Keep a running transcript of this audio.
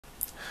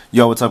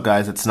Yo, what's up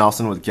guys? It's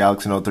Nelson with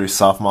Galaxy Note 3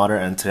 Softmodder,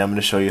 and today I'm going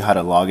to show you how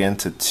to log in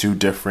to two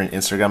different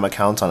Instagram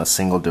accounts on a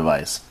single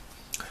device.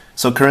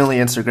 So currently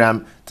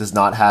Instagram does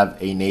not have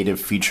a native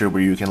feature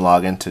where you can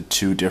log into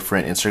two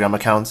different Instagram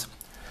accounts,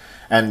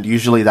 and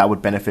usually that would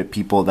benefit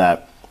people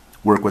that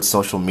work with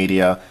social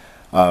media,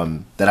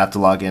 that have to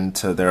log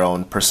into their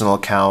own personal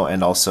account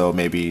and also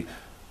maybe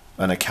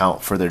an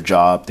account for their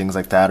job, things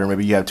like that, or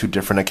maybe you have two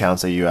different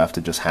accounts that you have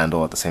to just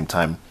handle at the same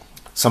time.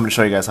 So I'm going to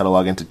show you guys how to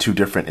log into two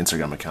different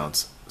Instagram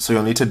accounts. So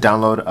you'll need to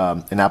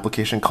download an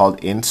application called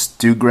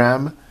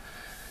Instagram.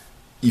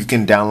 You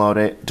can download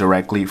it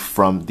directly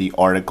from the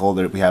article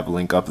that we have a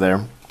link up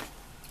there.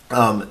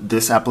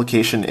 This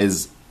application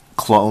is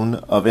clone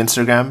of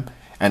Instagram,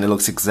 and it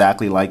looks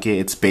exactly like it.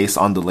 It's based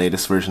on the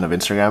latest version of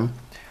Instagram.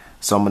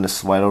 So I'm going to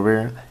slide over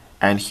here,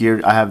 and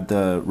here I have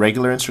the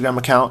regular Instagram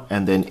account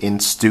and then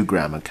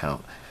Instagram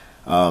account.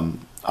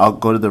 I'll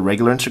go to the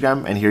regular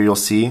Instagram, and here you'll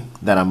see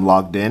that I'm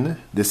logged in.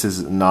 This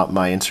is not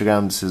my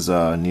Instagram, this is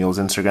Neil's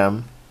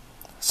Instagram.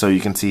 So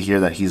you can see here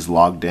that he's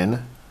logged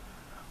in.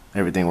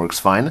 Everything works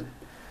fine.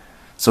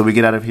 So we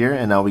get out of here,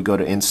 and now we go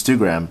to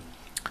Instagram.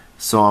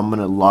 So I'm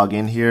gonna log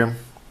in here.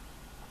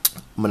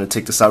 I'm gonna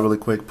take this out really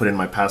quick, put in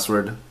my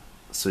password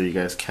so you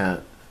guys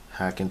can't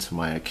hack into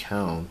my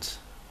account.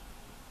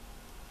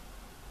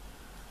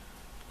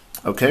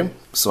 Okay,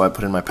 so I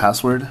put in my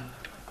password.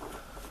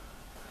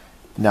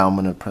 Now I'm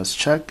gonna press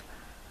check,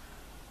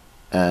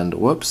 and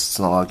whoops, it's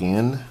not logging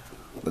in.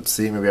 Let's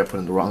see, maybe I put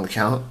in the wrong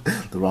account,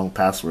 the wrong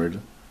password.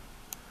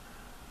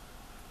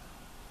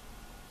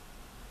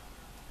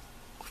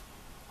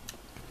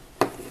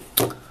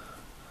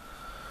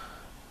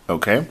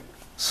 Okay,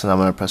 so now I'm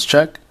gonna press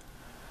check,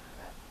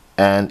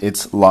 and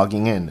it's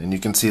logging in, and you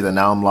can see that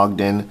now I'm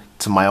logged in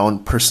to my own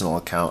personal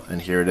account,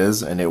 and here it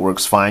is, and it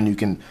works fine. You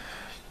can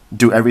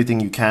do everything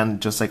you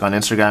can, just like on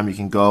Instagram.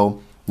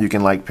 You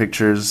can like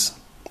pictures.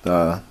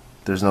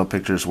 There's no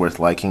pictures worth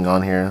liking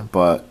on here,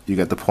 but you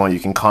get the point. You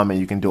can comment,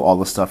 you can do all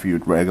the stuff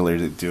you'd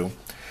regularly do,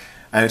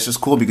 and it's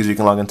just cool because you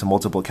can log into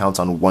multiple accounts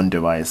on one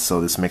device, so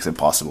this makes it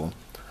possible.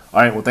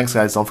 Alright, well thanks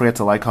guys. Don't forget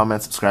to like,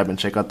 comment, subscribe, and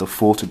check out the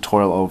full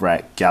tutorial over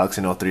at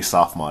Galaxy Note 3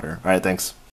 Softmodder. Alright, thanks.